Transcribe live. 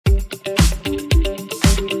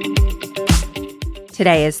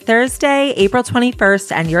Today is Thursday, April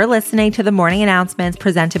 21st, and you're listening to the morning announcements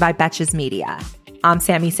presented by Betches Media. I'm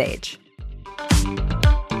Sammy Sage.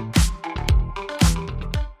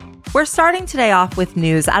 We're starting today off with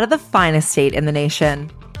news out of the finest state in the nation,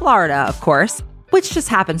 Florida, of course, which just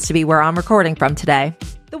happens to be where I'm recording from today.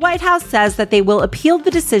 The White House says that they will appeal the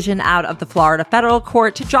decision out of the Florida federal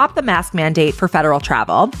court to drop the mask mandate for federal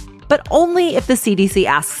travel, but only if the CDC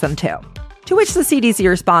asks them to. To which the CDC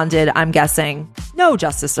responded, I'm guessing, no,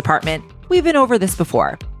 Justice Department, we've been over this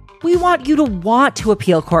before. We want you to want to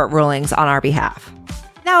appeal court rulings on our behalf.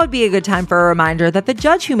 Now would be a good time for a reminder that the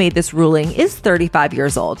judge who made this ruling is 35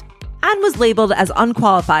 years old and was labeled as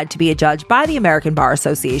unqualified to be a judge by the American Bar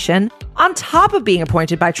Association, on top of being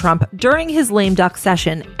appointed by Trump during his lame duck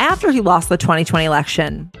session after he lost the 2020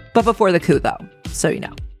 election, but before the coup, though, so you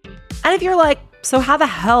know. And if you're like, so how the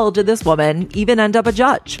hell did this woman even end up a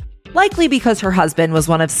judge? Likely because her husband was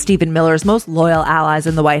one of Stephen Miller's most loyal allies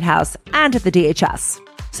in the White House and at the DHS.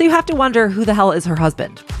 So you have to wonder, who the hell is her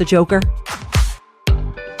husband? The Joker?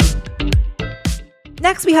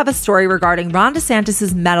 Next, we have a story regarding Ron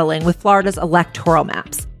DeSantis' meddling with Florida's electoral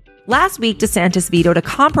maps. Last week, DeSantis vetoed a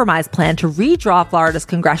compromise plan to redraw Florida's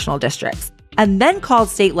congressional districts and then called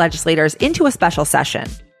state legislators into a special session.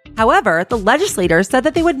 However, the legislators said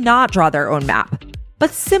that they would not draw their own map, but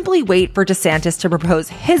simply wait for DeSantis to propose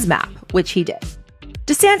his map, which he did.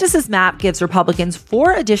 DeSantis' map gives Republicans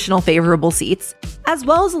 4 additional favorable seats, as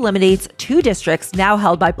well as eliminates 2 districts now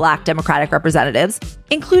held by Black Democratic representatives,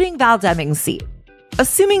 including Val Deming's seat.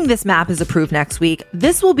 Assuming this map is approved next week,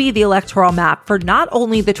 this will be the electoral map for not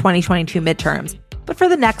only the 2022 midterms, but for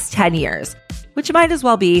the next 10 years, which might as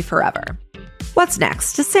well be forever. What's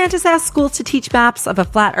next? DeSantis asks schools to teach maps of a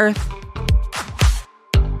flat Earth?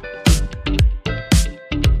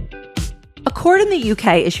 A court in the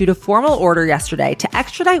UK issued a formal order yesterday to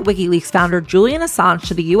extradite WikiLeaks founder Julian Assange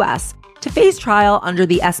to the US to face trial under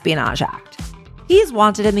the Espionage Act. He is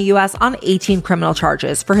wanted in the U.S. on 18 criminal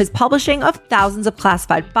charges for his publishing of thousands of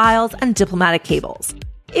classified files and diplomatic cables.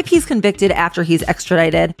 If he's convicted after he's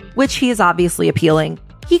extradited, which he is obviously appealing,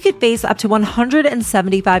 he could face up to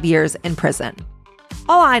 175 years in prison.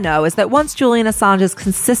 All I know is that once Julian Assange is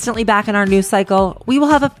consistently back in our news cycle, we will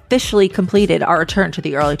have officially completed our return to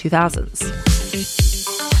the early 2000s.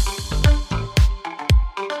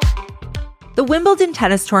 The Wimbledon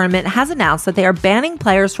tennis tournament has announced that they are banning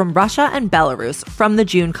players from Russia and Belarus from the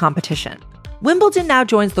June competition. Wimbledon now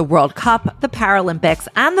joins the World Cup, the Paralympics,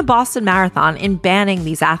 and the Boston Marathon in banning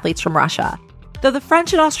these athletes from Russia, though the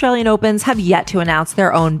French and Australian Opens have yet to announce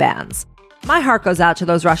their own bans. My heart goes out to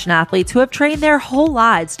those Russian athletes who have trained their whole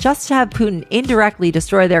lives just to have Putin indirectly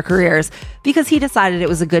destroy their careers because he decided it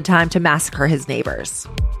was a good time to massacre his neighbors.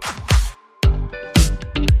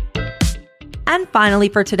 And finally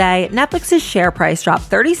for today, Netflix's share price dropped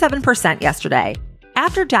 37% yesterday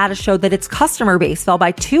after data showed that its customer base fell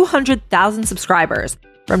by 200,000 subscribers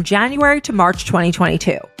from January to March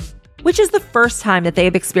 2022, which is the first time that they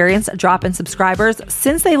have experienced a drop in subscribers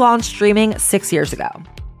since they launched streaming 6 years ago.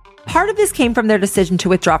 Part of this came from their decision to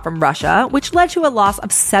withdraw from Russia, which led to a loss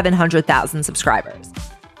of 700,000 subscribers.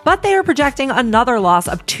 But they are projecting another loss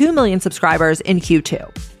of 2 million subscribers in Q2.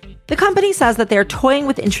 The company says that they're toying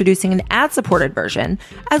with introducing an ad-supported version,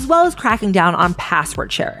 as well as cracking down on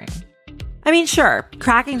password sharing. I mean, sure,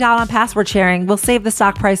 cracking down on password sharing will save the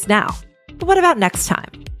stock price now. But what about next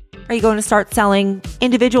time? Are you going to start selling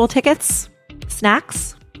individual tickets,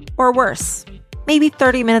 snacks, or worse, maybe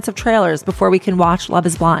 30 minutes of trailers before we can watch Love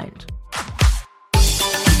is Blind?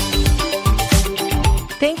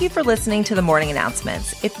 Thank you for listening to the morning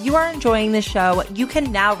announcements. If you are enjoying this show, you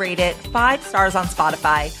can now rate it 5 stars on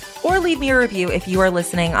Spotify or leave me a review if you are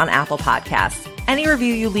listening on Apple Podcasts. Any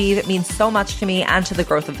review you leave means so much to me and to the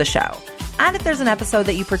growth of the show. And if there's an episode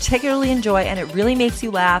that you particularly enjoy and it really makes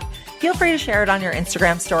you laugh, feel free to share it on your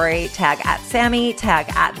Instagram story, tag @Sammy, tag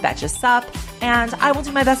 @BetchesSup, and I will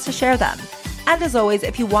do my best to share them. And as always,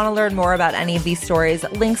 if you want to learn more about any of these stories,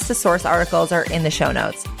 links to source articles are in the show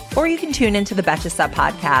notes. Or you can tune into the Betches Sup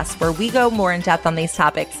podcast, where we go more in depth on these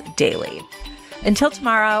topics daily. Until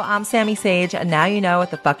tomorrow, I'm Sammy Sage, and now you know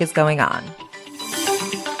what the fuck is going on.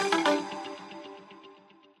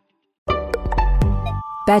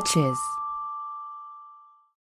 Betches.